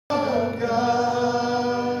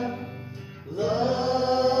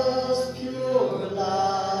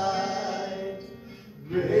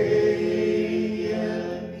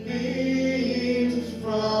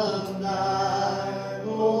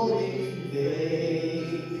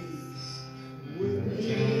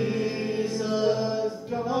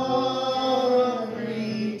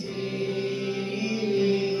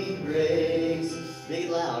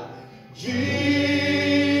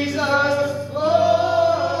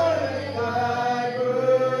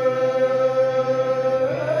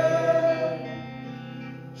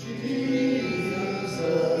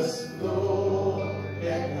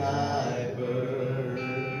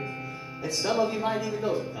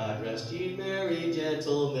merry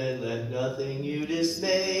gentlemen, let nothing you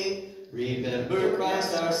dismay. Remember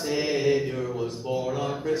Christ our Savior was born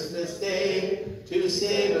on Christmas Day to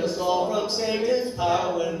save us all from Satan's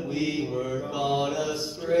power when we were gone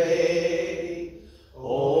astray.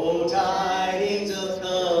 Oh, tidings of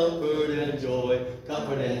comfort and joy,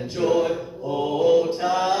 comfort and joy. Oh,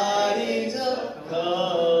 tidings of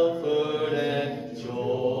comfort and joy.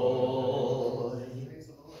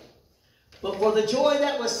 But for the joy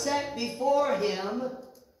that was set before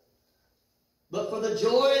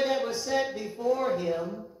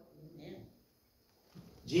him,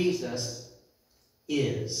 Jesus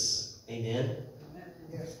is. Amen?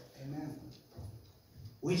 Yes, amen.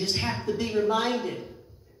 We just have to be reminded.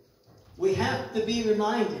 We have to be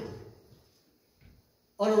reminded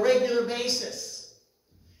on a regular basis.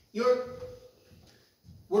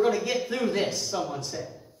 We're going to get through this, someone said.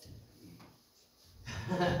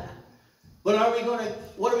 But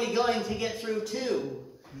what are we going to get through too?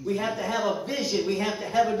 We have to have a vision. We have to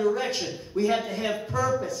have a direction. We have to have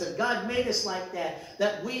purpose. And God made us like that.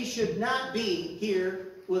 That we should not be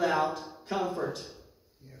here without comfort.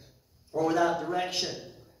 Yes. Or without direction.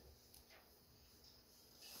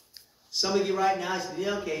 Some of you right now say,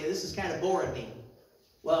 yeah, okay, this is kind of boring me.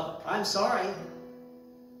 Well, I'm sorry.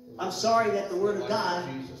 I'm sorry that the Word of God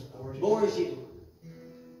bores you.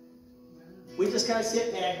 We just kind of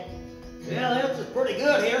sit back. Yeah, this is pretty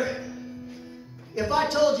good here. If I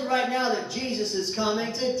told you right now that Jesus is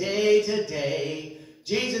coming today,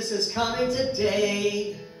 Jesus is coming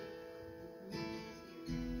today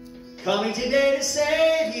to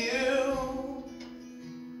save you.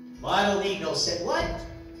 Well, I don't need no saving. What?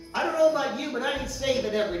 I don't know about you, but I need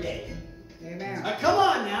saving every day. Amen. Come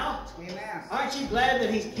on now. Amen. Aren't you glad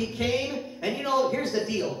that he came? And you know, here's the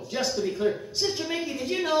deal, just to be clear. Sister Mickey, did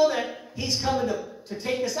you know that he's coming to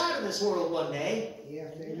take us out of this world one day?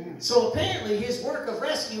 Yes, amen. So apparently his work of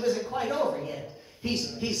rescue isn't quite over yet.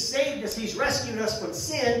 He's saved us. He's rescued us from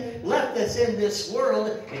sin, left us in this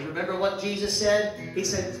world. And remember what Jesus said? He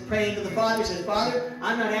said, praying to the Father, he said, Father,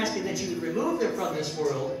 I'm not asking that you remove them from this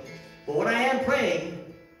world. But what I am praying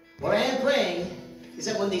is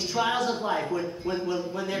that when these trials of life,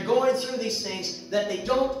 when they're going through these things, that they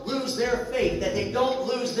don't lose their faith, that they don't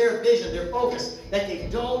lose their vision, their focus, that they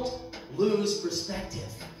don't lose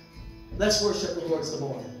perspective. Let's worship the Lord some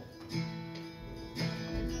more.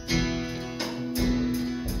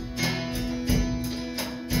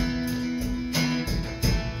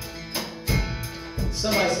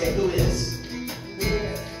 Somebody say, who is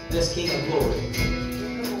this King of Glory?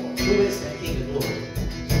 Who is that King of Glory?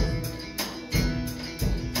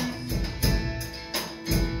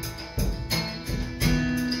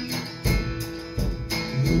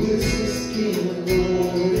 Who is this King of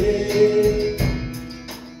Glory?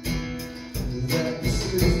 That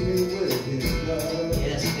pursues me with his love.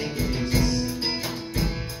 Yes, thank you, Jesus.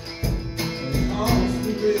 And calls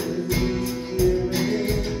me with his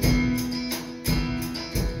hearing.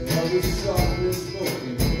 Every softly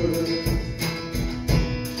spoken word.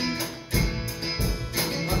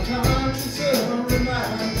 My conscience is a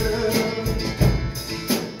reminder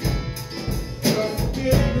of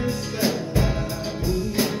forgiveness that I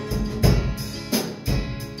need.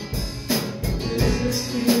 This is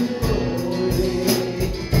the glory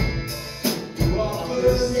who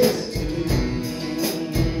offers this to me.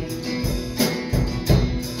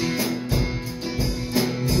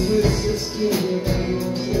 Who is this King of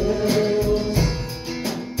angels?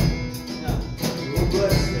 Oh,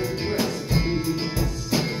 blessed peace.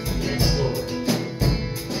 Yes, Lord.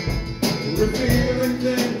 Revealing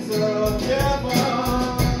things of heaven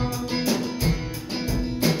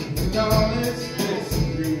and all its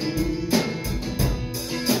mysteries.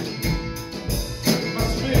 My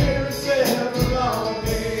spirit's ever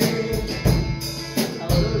longing,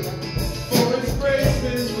 hallelujah, for His grace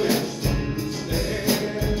in which to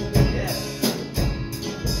stand. Yes.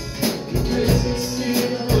 This is the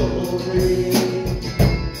glory,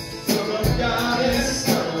 Son of God and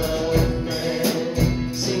Son of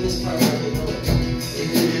man. Sing this part of the Lord.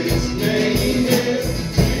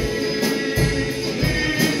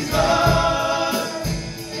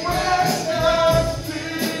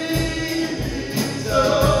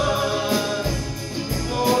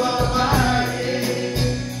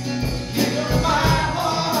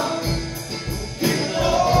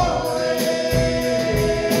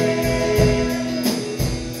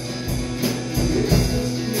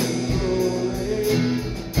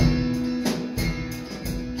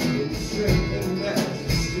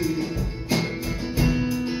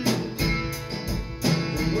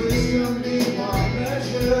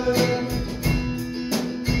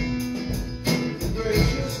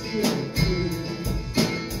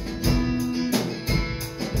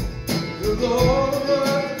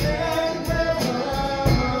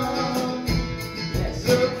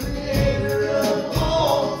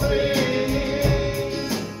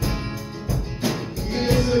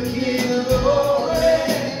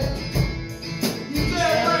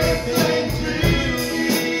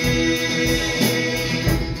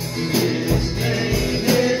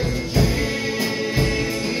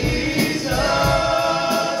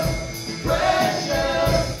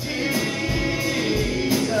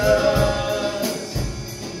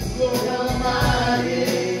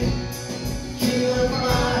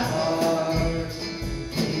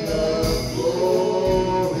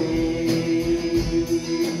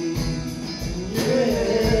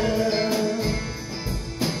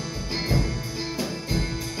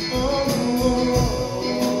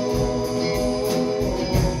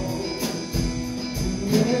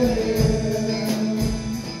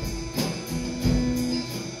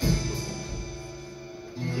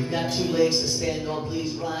 You've got two legs to stand on.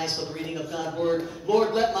 Please rise for the reading of God's word.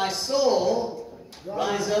 Lord, let my soul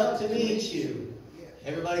rise up to meet you.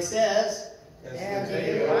 Everybody says, as the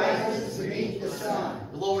day rises to meet the sun.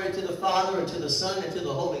 Glory to the Father, and to the Son, and to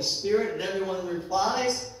the Holy Spirit. And everyone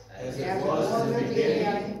replies, As it was in the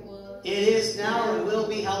beginning, it is now and will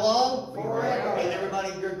be how long? forever. And everybody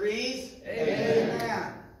agrees?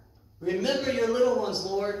 Amen. Remember your little ones,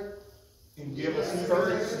 Lord. And give us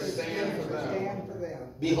courage to stand for them. Stand for them.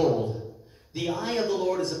 Behold, the eye of the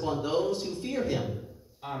Lord is upon those who fear him,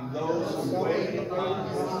 On those who wait upon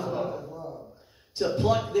his love. to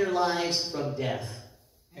pluck their lives from death.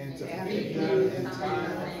 And to feed them in time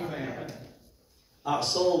of famine. Our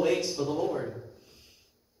soul waits for the Lord.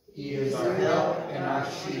 He is our help and our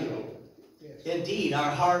shield. Indeed,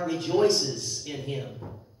 our heart rejoices in him.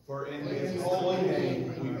 For in his holy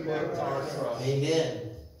name we put our trust.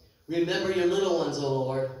 Amen. Remember your little ones, O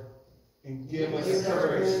Lord. And give us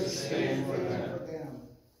courage to stand for them.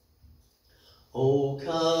 O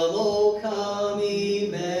come,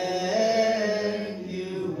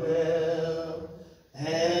 Emmanuel,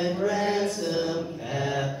 and ransom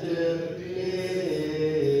captive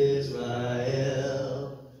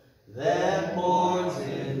Israel, that mourns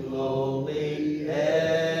in lonely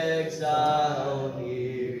exile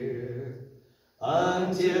here,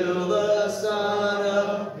 until the Son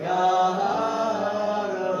of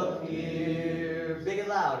God appear. Big and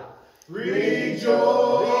loud. Rejoice!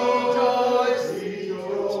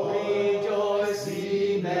 Rejoice,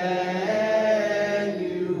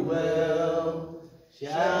 Emmanuel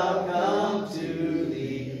shall come to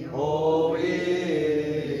thee, O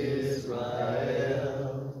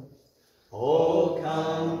Israel. O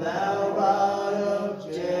come, thou rod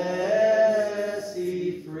of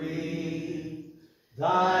Jesse, free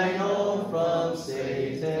thine own from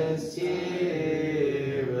Satan's tyranny.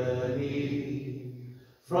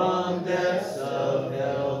 From depths of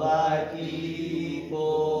hell thy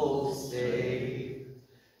people save,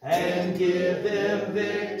 and give them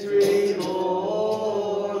victory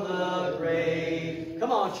o'er the grave.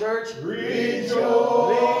 Come on, church. Rejoice!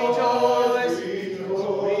 Rejoice!